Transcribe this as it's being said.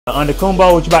On the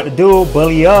combo, what you about to do?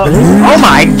 Bully up. Oh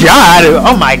my god!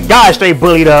 Oh my god! Straight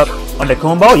bullied up. On the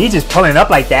combo, you just pulling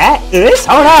up like that?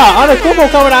 Hold on. On the combo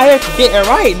coming out here getting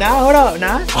right now. Hold up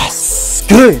now. What's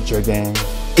good, Dre gang?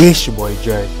 It's your boy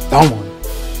Dre. Don't.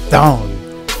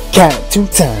 Cat 2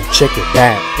 times. Check it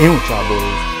back. In with y'all boys.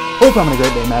 Hope I'm having a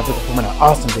great day, man. Hope I'm having an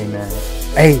awesome day, man.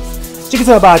 Hey, you can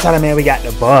tell about the time, man. We got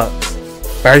the Bucks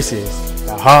versus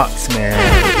the Hawks, man.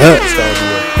 That's gonna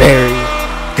be a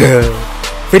very good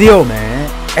video, man.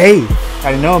 Hey,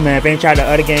 I know, man. If you ain't tried the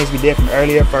other games we did from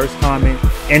earlier, first comment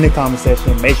in the comment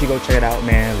section. Make sure you go check it out,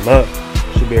 man. Look,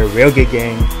 should be a real good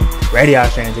game. Ready out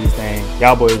straight into this thing.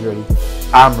 Y'all boys ready?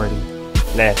 I'm ready.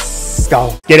 Let's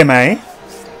go. Get it, man.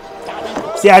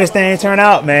 See how this thing turn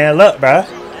out, man. Look, bro.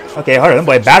 Okay, hold on. Them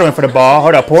boy battling for the ball.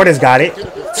 Hold up. Porter's got it.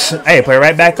 Hey, put it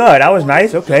right back up. That was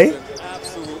nice. Okay.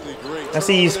 I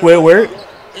see you, Squidward.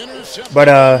 But,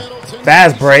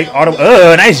 fast break.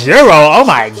 Nice Euro. Oh,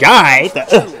 my God.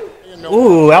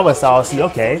 Ooh, that was saucy.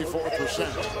 Okay.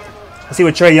 Let's see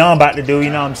what Trae Young about to do.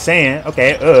 You know what I'm saying?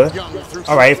 Okay.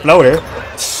 All right, floater.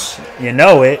 You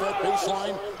know it.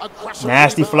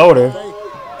 Nasty floater.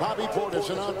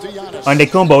 Under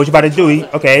combo, what you about to do?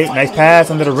 Okay, nice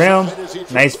pass under the rim.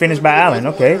 Nice finish by Allen.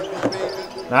 Okay.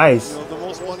 Nice.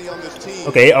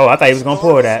 Okay, I thought he was going to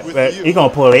pull that. But he's going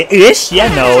to pull it. Ish, you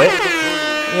know it.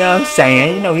 You know what I'm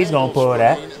saying? You know he's going to pull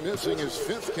that.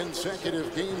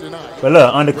 But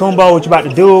look, under combo, what you about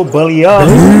to do? Bully up.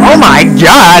 Oh my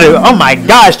god! Oh my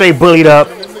god, straight bullied up.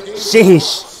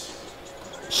 Sheesh.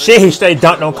 Sheesh, straight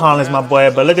dunked on Collins, my boy.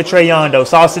 But look at Trae Young, though.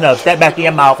 Saucing up. Step back in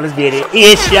your mouth. Let's get it.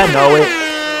 Ish, you know it.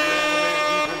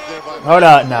 Hold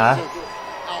up, nah.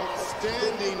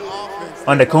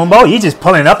 Under combo, you just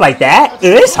pulling up like that?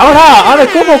 Hold on. Under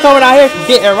combo coming out here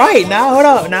getting right now. Hold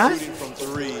up, nah.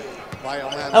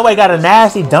 Oh, wait, got a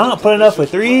nasty dunk, putting up for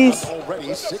threes.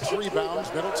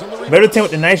 Middleton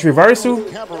with the nice reversal.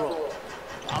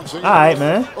 Alright,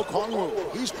 man.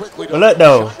 But look,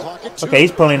 though. Okay,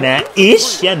 he's pulling that.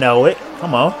 Ish, you know it.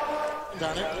 Come on.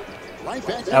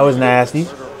 That was nasty.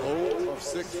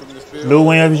 Lou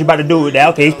Williams, what you about to do with that?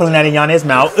 Okay, he's pulling that in Giannis'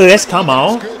 mouth. Come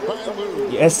on.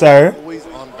 Yes, sir.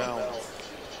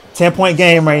 10-point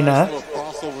game right now.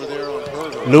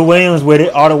 Lou Williams with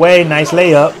it all the way. Nice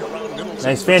layup.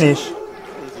 Nice finish.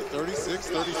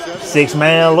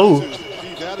 6-man Lou.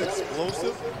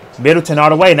 Middleton all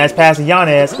the way. Nice pass to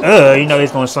Giannis. You know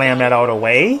he's going to slam that all the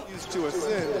way.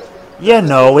 You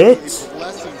know it.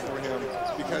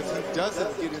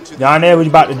 Giannis, what you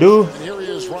about to do?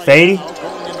 Fady.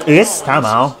 Come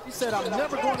on.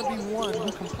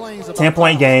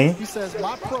 10-point game.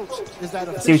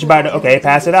 Let's see what you about to. Okay,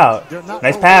 pass it out.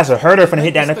 Nice passer. Herder finna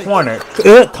hit that in the corner.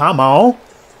 Come on.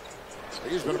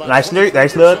 Nice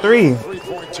little three.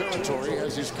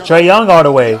 Trae Young all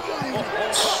the way.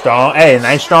 Strong. Hey,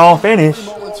 nice strong finish.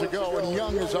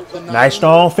 Nice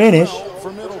strong finish.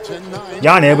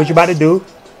 Giannis, what you about to do?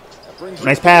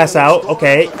 Nice pass out.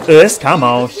 Okay. Come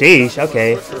on. Sheesh.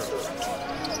 Okay.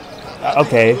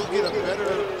 Okay.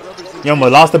 You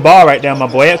almost lost the ball right there, my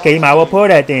boy. Okay, you might well pull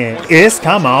that then.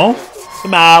 Come on. You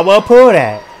might well pull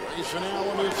that.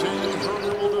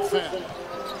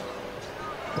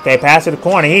 Okay, pass to the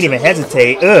corner. He didn't even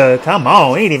hesitate. Come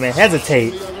on. He didn't even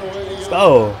hesitate. Let's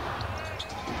go.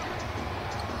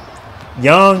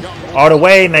 Young, all the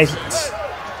way. Nice.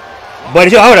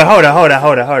 But hold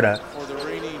up.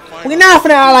 We're not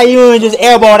finna act like you and just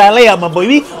airball that layup, my boy.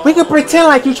 We can pretend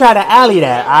like you tried to alley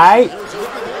that, alright?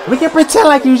 We can pretend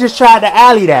like you just tried to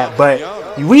alley that, but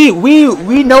we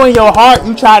know in your heart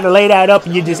you tried to lay that up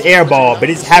and you just airball, but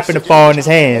it just happened to fall in his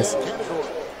hands.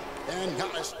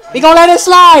 We gonna let it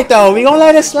slide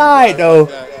though.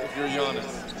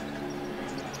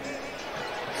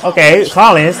 Okay,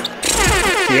 Collins.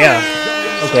 Yeah.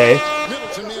 Okay.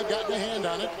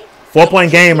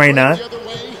 4-point game right now.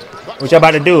 What y'all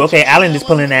about to do? Okay, Allen is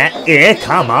pulling that.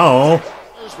 Come on.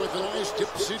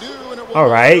 All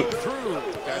right.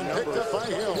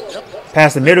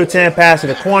 Pass to Middleton. Pass to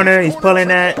the corner. He's pulling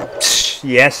that.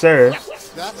 Yes, sir.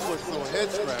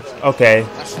 Okay.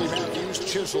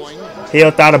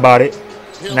 Hill thought about it.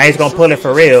 Now he's gonna pull it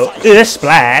for real.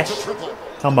 Splash.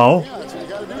 Come on.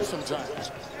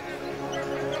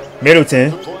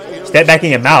 Middleton. Step back in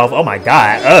your mouth. Oh my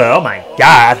god. Oh my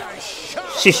god.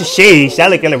 Sheesh. That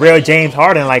look like a real James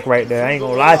Harden like right there. I ain't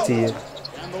gonna lie to you.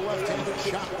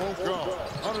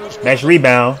 Nice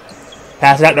rebound.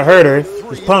 Pass it out to Herder.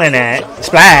 He's pulling that.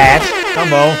 Splash.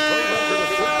 Come on.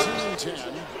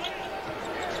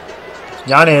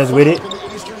 Giannis with it.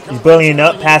 He's bullying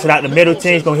up. Pass it out to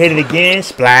Middleton. He's gonna hit it again.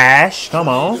 Splash. Come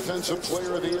on.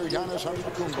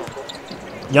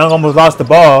 Young almost lost the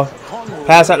ball.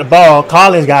 Pass out the ball.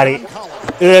 Collins got it.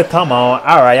 Come on.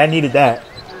 All right, I needed that.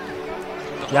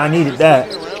 Y'all needed that.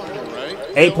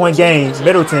 8-point game.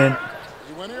 Middleton.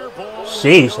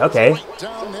 Sheesh. Okay.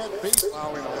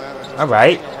 All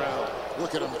right.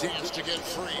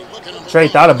 Trey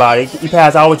thought about it. He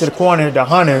passed all the way to the corner to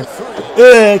Hunter.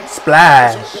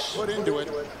 Splash.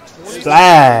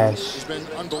 Splash.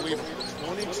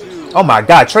 Oh my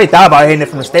God. Trey thought about hitting it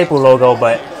from the Staple logo,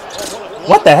 but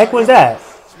what the heck was that?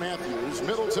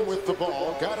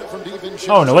 I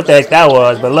don't know what the heck that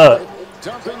was, but look.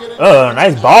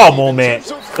 Nice ball movement.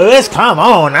 Come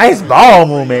on. Nice ball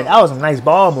movement. That was a nice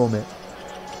ball movement.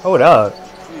 Hold up.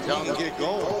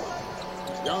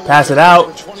 Pass it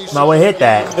out. Might well hit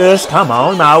that. Come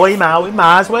on. We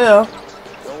might as well.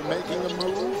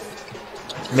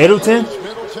 Middleton.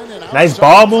 Nice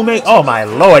ball movement. Oh my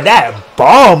Lord. That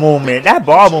ball movement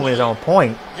is on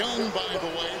point.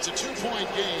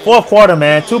 Fourth quarter,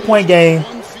 man. 2-point game.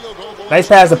 Nice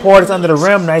pass to Portis under the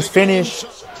rim. Nice finish.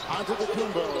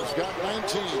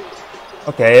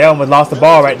 Okay, I almost lost the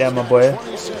ball right there, my boy.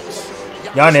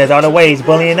 Giannis all the way. He's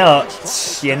bullying up.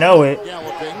 You know it.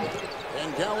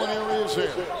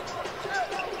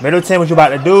 Middleton, what you about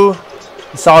to do?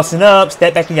 He's saucing up.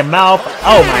 Step back in your mouth.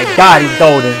 Oh my God, he's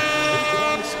golden.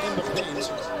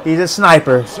 He's a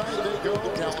sniper.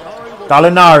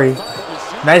 Gallinari.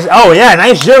 Nice. Oh yeah,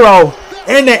 nice Euro.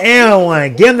 In the air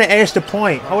one. Give him the extra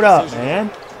point. Hold up,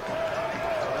 man.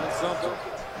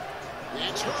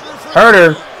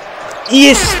 Herter.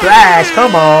 Splash.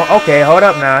 Come on. Okay, hold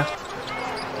up now.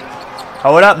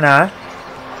 Hold up now.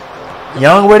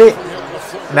 Young with it.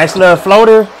 Nice little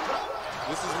floater.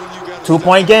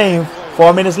 2-point game.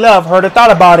 4 minutes left. Herter thought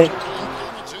about it.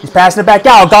 He's passing it back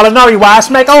out. Gallinari wide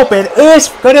smack open.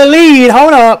 For the lead.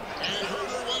 Hold up.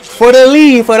 For the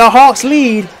lead. For the Hawks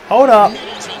lead. Hold up.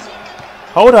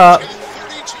 Hold up.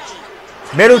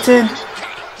 Middleton.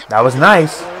 That was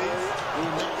nice.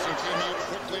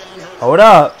 Hold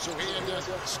up.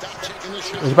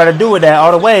 What you about to do with that?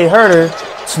 All the way. Herter.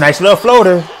 It's a nice little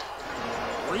floater.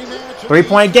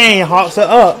 3-point game. Hawks are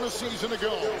up.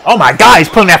 Oh my God, he's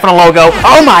pulling that from the logo.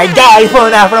 Oh my God, he's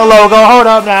pulling that from the logo. Hold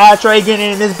up now. Trey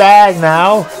getting in his bag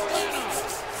now.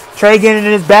 Trey getting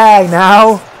in his bag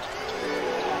now.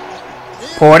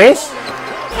 Portis.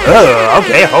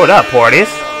 Okay, hold up, Portis.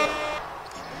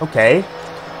 Okay.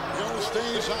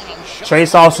 Trey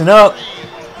saucing up.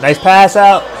 Nice pass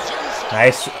out.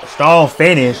 Nice, strong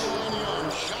finish.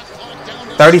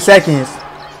 30 seconds.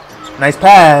 Nice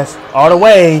pass. All the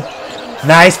way.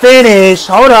 Nice finish.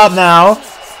 Hold up now.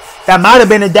 That might have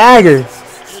been a dagger.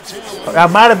 That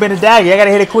might have been a dagger. I got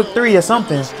to hit a quick 3 or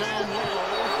something.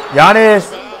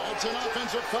 Giannis.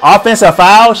 Offensive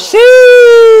foul. Sheesh.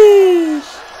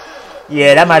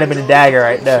 Yeah, that might have been a dagger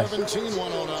right there.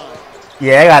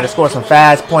 Yeah, I got to score some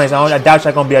fast points. I doubt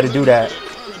you're going to be able to do that.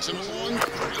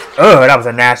 Oh, that was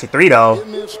a nasty 3, though.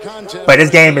 But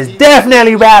this game is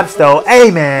definitely wraps, though.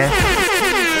 Hey, man.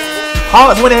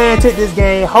 Hawks went ahead and took this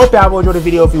game. Hope y'all will enjoy the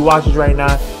video if you watch this right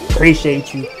now.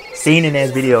 Appreciate you. See you in the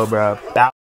next video, bro. Bye.